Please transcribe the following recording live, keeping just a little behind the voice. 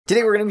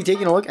Today we're going to be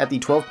taking a look at the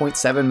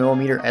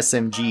 12.7mm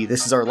SMG.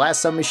 This is our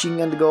last submachine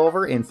gun to go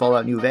over in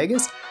Fallout New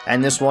Vegas,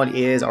 and this one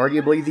is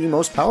arguably the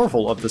most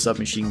powerful of the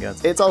submachine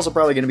guns. It's also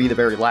probably going to be the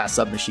very last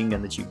submachine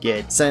gun that you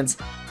get, since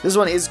this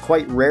one is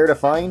quite rare to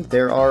find.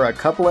 There are a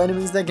couple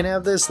enemies that can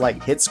have this,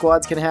 like hit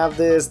squads can have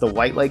this, the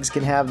white legs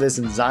can have this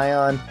in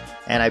Zion,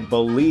 and I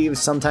believe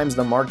sometimes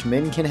the marked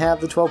men can have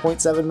the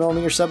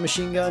 12.7mm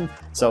submachine gun.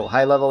 So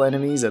high level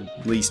enemies,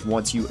 at least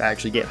once you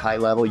actually get high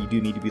level, you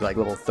do need to be like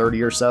level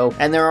 30 or so.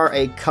 And there are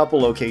a couple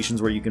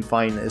locations where you can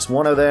find this.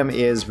 One of them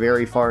is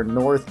very far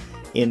north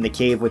in the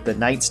cave with the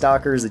Night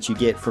Stalkers that you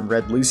get from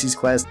Red Lucy's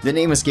quest. The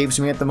name escapes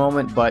me at the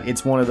moment, but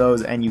it's one of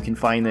those, and you can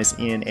find this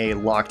in a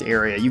locked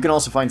area. You can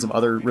also find some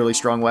other really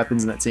strong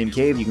weapons in that same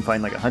cave. You can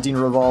find like a hunting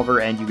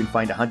revolver, and you can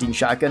find a hunting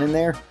shotgun in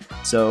there.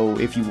 So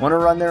if you want to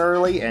run there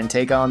early and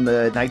take on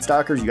the Night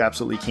Stalkers, you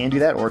absolutely can do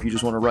that, or if you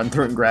just want to run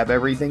through and grab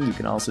everything, you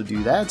can also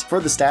do that. For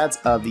the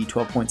stats of the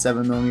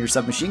 12.7mm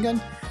submachine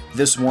gun,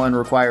 this one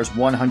requires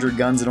 100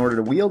 guns in order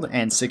to wield,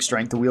 and 6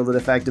 strength to wield it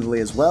effectively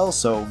as well,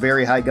 so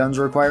very high guns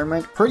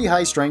requirement. Pretty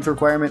high strength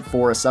requirement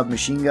for a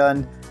submachine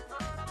gun,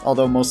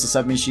 although most of the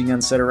submachine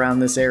guns sit around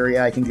this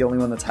area. I think the only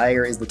one that's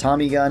higher is the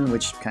Tommy gun,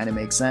 which kind of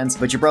makes sense,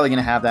 but you're probably going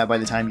to have that by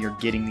the time you're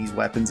getting these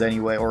weapons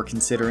anyway, or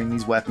considering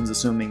these weapons,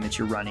 assuming that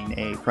you're running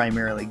a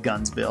primarily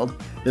guns build.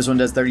 This one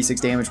does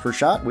 36 damage per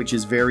shot, which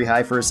is very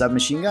high for a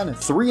submachine gun.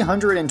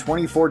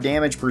 324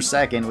 damage per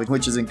second,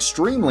 which is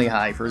extremely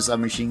high for a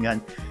submachine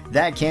gun.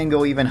 That can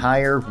go even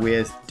higher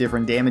with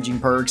different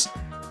damaging perks.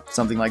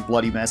 Something like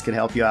Bloody Mess could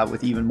help you out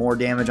with even more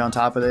damage on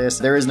top of this.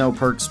 There is no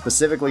perk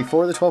specifically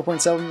for the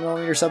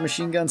 12.7mm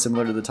submachine gun,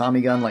 similar to the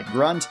Tommy gun like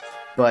Grunt,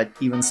 but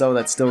even so,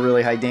 that's still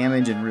really high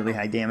damage and really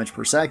high damage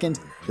per second.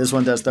 This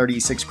one does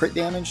 36 crit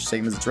damage,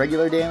 same as its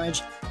regular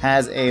damage.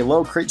 Has a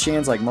low crit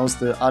chance like most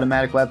of the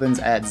automatic weapons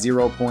at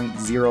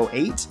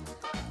 0.08.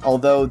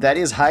 Although that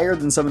is higher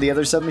than some of the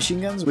other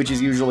submachine guns, which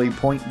is usually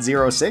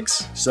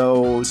 0.06,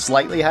 so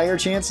slightly higher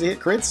chance to hit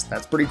crits.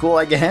 That's pretty cool,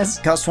 I guess.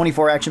 Costs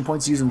 24 action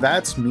points using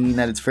VATS, meaning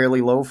that it's fairly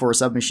low for a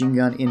submachine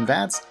gun in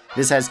VATS.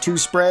 This has 2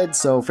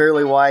 spreads, so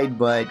fairly wide,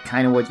 but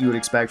kind of what you would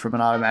expect from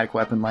an automatic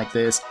weapon like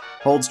this.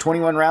 Holds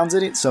 21 rounds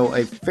in it, so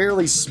a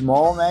fairly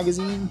small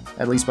magazine,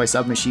 at least by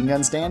submachine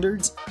gun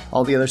standards.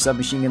 All the other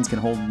submachine guns can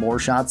hold more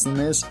shots than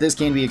this. This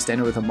can be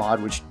extended with a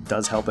mod, which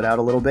does help it out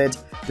a little bit.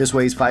 This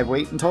weighs 5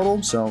 weight in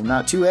total, so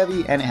not too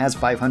heavy, and it has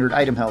 500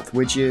 item health,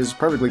 which is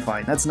perfectly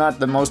fine. That's not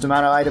the most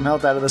amount of item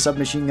health out of the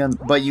submachine guns,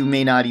 but you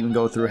may not even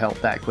go through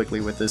health that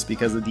quickly with this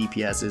because the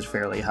DPS is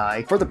fairly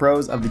high. For the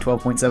pros of the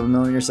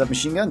 12.7mm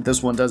submachine gun,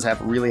 this one does have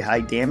really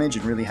high damage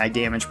and really high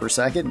damage per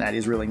second. That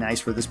is really nice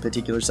for this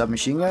particular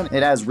submachine gun.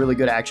 It has really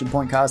good action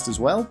point cost as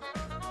well,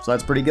 so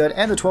that's pretty good,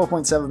 and the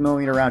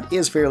 12.7mm round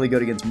is fairly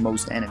good against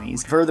most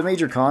enemies. For the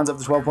major cons of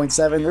the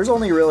 12.7, there's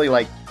only really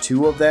like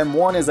 2 of them.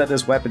 One is that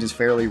this weapon is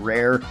fairly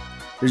rare.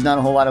 There's not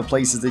a whole lot of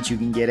places that you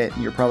can get it,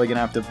 and you're probably going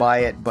to have to buy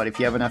it, but if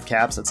you have enough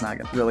caps, that's not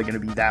really going to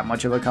be that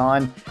much of a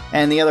con.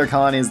 And the other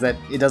con is that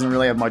it doesn't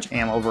really have much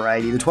ammo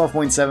variety. The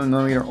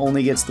 12.7mm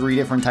only gets 3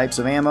 different types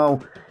of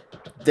ammo.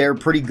 They're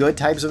pretty good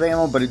types of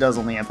ammo, but it does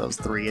only have those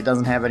 3. It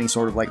doesn't have any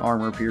sort of like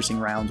armor-piercing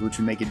rounds, which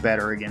would make it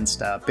better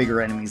against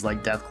bigger enemies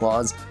like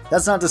Deathclaws.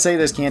 That's not to say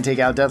this can't take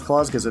out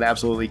Deathclaws, because it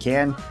absolutely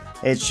can.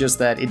 It's just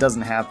that it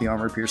doesn't have the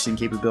armor-piercing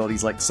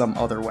capabilities like some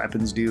other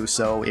weapons do,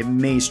 so it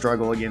may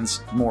struggle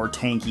against more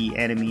tanky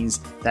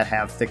enemies that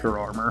have thicker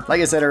armor. Like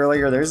I said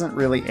earlier, there isn't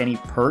really any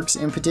perks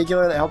in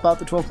particular that help out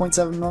the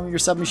 12.7mm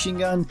submachine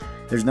gun.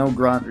 There's no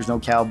Grunt, there's no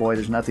Cowboy,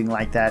 there's nothing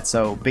like that,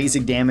 so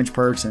basic damage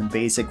perks and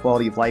basic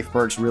quality of life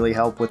perks really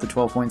help with the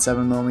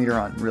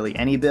 12.7mm on really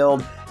any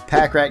build.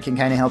 Pack Rat can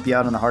kind of help you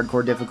out on the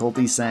hardcore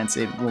difficulty, since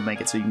it will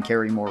make it so you can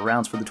carry more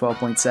rounds for the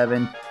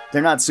 12.7.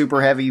 They're not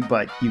super heavy,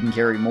 but you can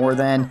carry more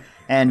than.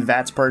 And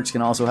VATS perks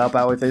can also help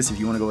out with this if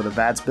you want to go with a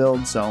VATS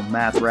build, so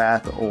Math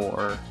Wrath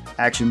or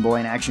Action Boy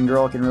and Action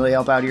Girl can really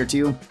help out here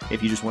too.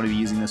 If you just want to be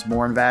using this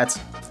more in VATS,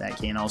 that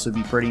can also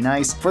be pretty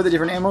nice. For the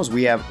different ammos,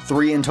 we have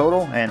 3 in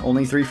total, and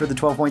only 3 for the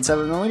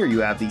 12.7mm. You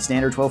have the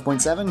standard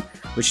 12.7,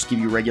 which just give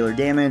you regular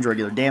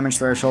damage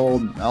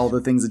threshold, all the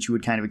things that you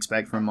would kind of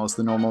expect from most of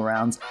the normal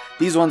rounds.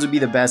 These ones would be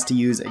the best to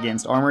use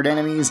against armored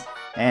enemies,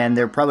 and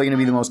they're probably going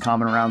to be the most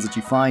common rounds that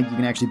you find. You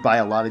can actually buy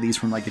a lot of these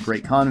from like the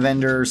Great Con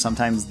vendor.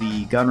 Sometimes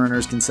the gun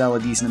runners can sell a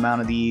decent amount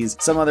of these.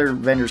 Some other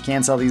vendors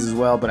can sell these as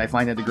well, but I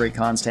find that the Great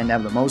Cons tend to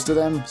have the most of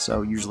them,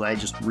 so usually I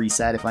just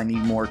reset if I need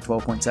more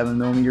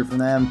 12.7mm from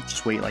them.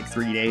 Just wait like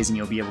 3 days and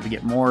you'll be able to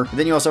get more. But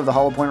then you also have the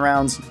hollow point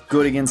rounds,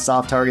 good against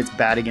soft targets,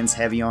 bad against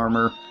heavy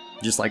armor.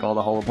 Just like all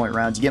the hollow point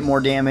rounds, you get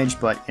more damage,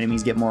 but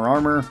enemies get more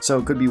armor, so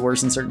it could be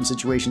worse in certain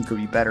situations, could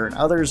be better in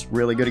others.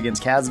 Really good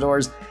against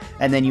Cazadors.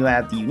 And then you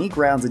have the unique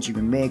rounds that you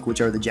can make,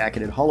 which are the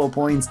jacketed hollow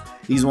points.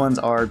 These ones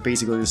are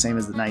basically the same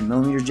as the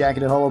 9mm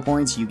jacketed hollow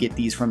points. You get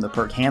these from the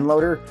perk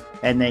handloader,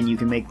 and then you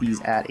can make these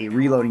at a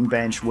reloading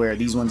bench, where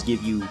these ones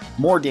give you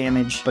more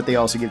damage, but they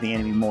also give the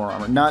enemy more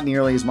armor. Not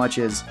nearly as much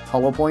as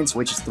hollow points,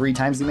 which is 3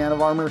 times the amount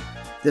of armor.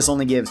 This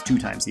only gives 2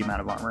 times the amount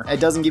of armor. It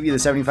doesn't give you the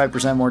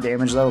 75% more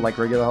damage though, like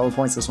regular hollow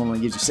points. This one only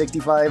gives you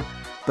 65.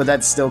 but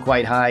that's still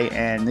quite high,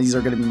 and these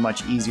are going to be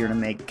much easier to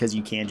make because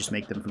you can just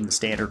make them from the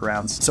standard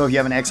rounds. So if you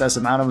have an excess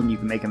amount of them, you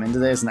can make them into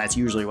this, and that's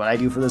usually what I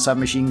do for the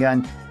submachine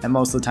gun, and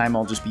most of the time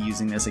I'll just be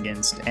using this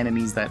against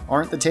enemies that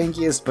aren't the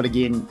tankiest. But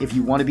again, if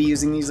you want to be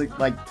using these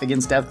like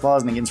against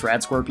Deathclaws and against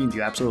Rat Scorpions,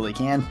 you absolutely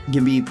can. You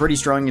can be pretty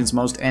strong against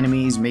most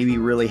enemies, maybe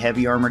really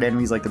heavy armored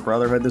enemies like the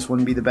Brotherhood this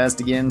wouldn't be the best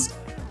against,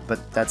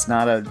 but that's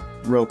not a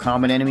real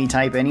common enemy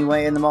type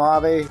anyway in the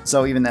Mojave,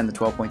 so even then the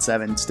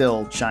 12.7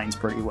 still shines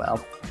pretty well.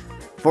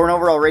 For an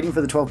overall rating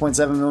for the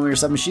 12.7mm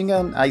submachine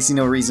gun, I see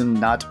no reason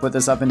not to put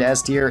this up into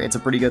S tier. It's a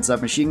pretty good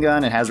submachine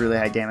gun, it has really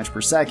high damage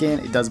per second,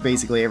 it does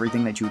basically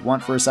everything that you would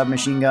want for a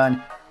submachine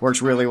gun,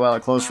 works really well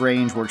at close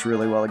range, works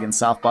really well against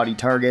soft body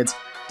targets,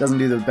 doesn't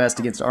do the best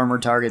against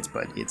armored targets,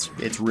 but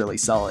it's really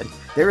solid.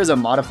 There is a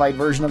modified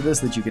version of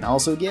this that you can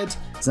also get,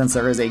 since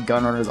there is a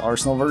Gunrunner's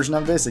Arsenal version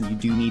of this, and you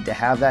do need to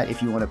have that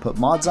if you want to put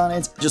mods on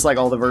it. Just like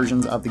all the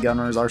versions of the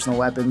Gunrunner's Arsenal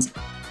weapons,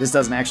 this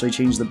doesn't actually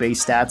change the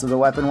base stats of the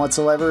weapon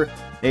whatsoever.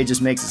 It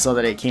just makes it so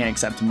that it can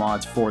accept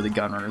mods for the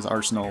Gunrunner's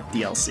Arsenal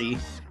DLC.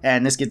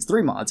 And this gets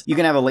 3 mods. You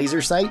can have a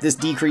laser sight. This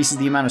decreases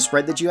the amount of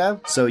spread that you have,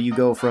 so you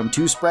go from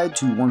 2 spread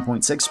to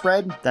 1.6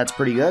 spread. That's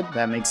pretty good.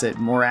 That makes it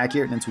more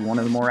accurate, and it's one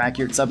of the more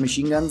accurate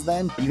submachine guns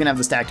then. You can have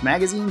the stacked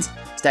magazines.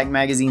 Stacked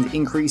magazines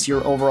increase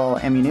your overall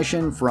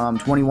ammunition from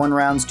 21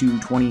 rounds to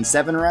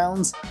 27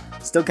 rounds.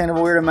 Still kind of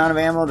a weird amount of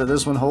ammo that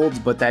this one holds,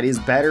 but that is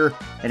better,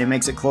 and it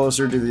makes it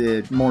closer to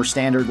the more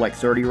standard like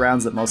 30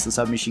 rounds that most of the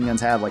submachine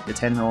guns have, like the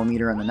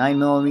 10mm and the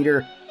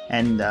 9mm,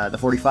 and the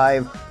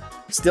 45.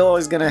 Still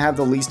is going to have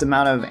the least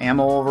amount of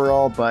ammo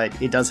overall,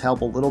 but it does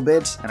help a little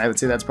bit, and I would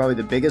say that's probably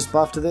the biggest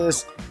buff to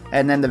this.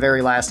 And then the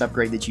very last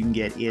upgrade that you can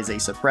get is a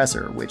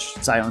suppressor, which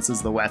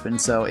silences the weapon,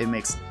 so it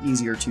makes it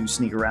easier to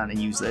sneak around and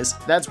use this.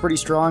 That's pretty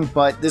strong,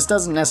 but this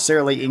doesn't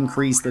necessarily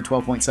increase the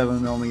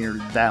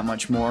 12.7mm that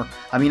much more.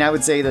 I mean, I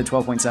would say the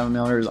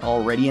 12.7mm is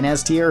already in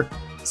S tier,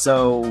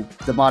 so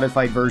the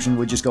modified version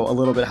would just go a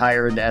little bit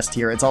higher into S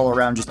tier. It's all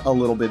around just a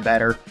little bit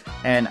better,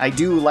 and I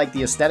do like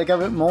the aesthetic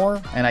of it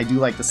more, and I do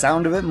like the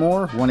sound of it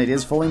more when it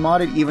is fully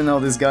modded, even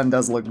though this gun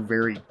does look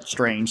very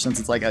strange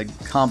since it's like a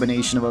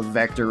combination of a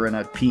Vector and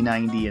a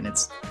P90, and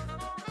it's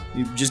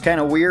just kind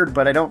of weird,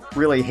 but I don't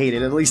really hate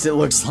it. At least it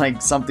looks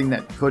like something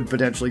that could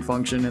potentially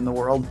function in the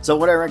world. So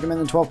would I recommend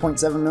the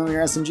 12.7mm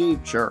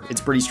SMG? Sure, it's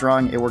pretty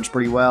strong, it works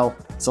pretty well.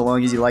 So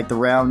long as you like the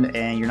round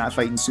and you're not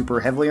fighting super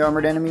heavily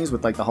armored enemies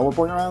with like the hollow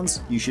point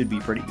rounds, you should be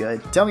pretty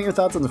good. Tell me your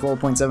thoughts on the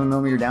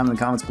 12.7mm down in the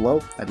comments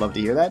below. I'd love to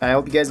hear that. I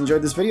hope you guys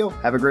enjoyed this video.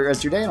 Have a great rest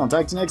of your day, and I'll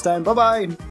talk to you next time. Bye-bye!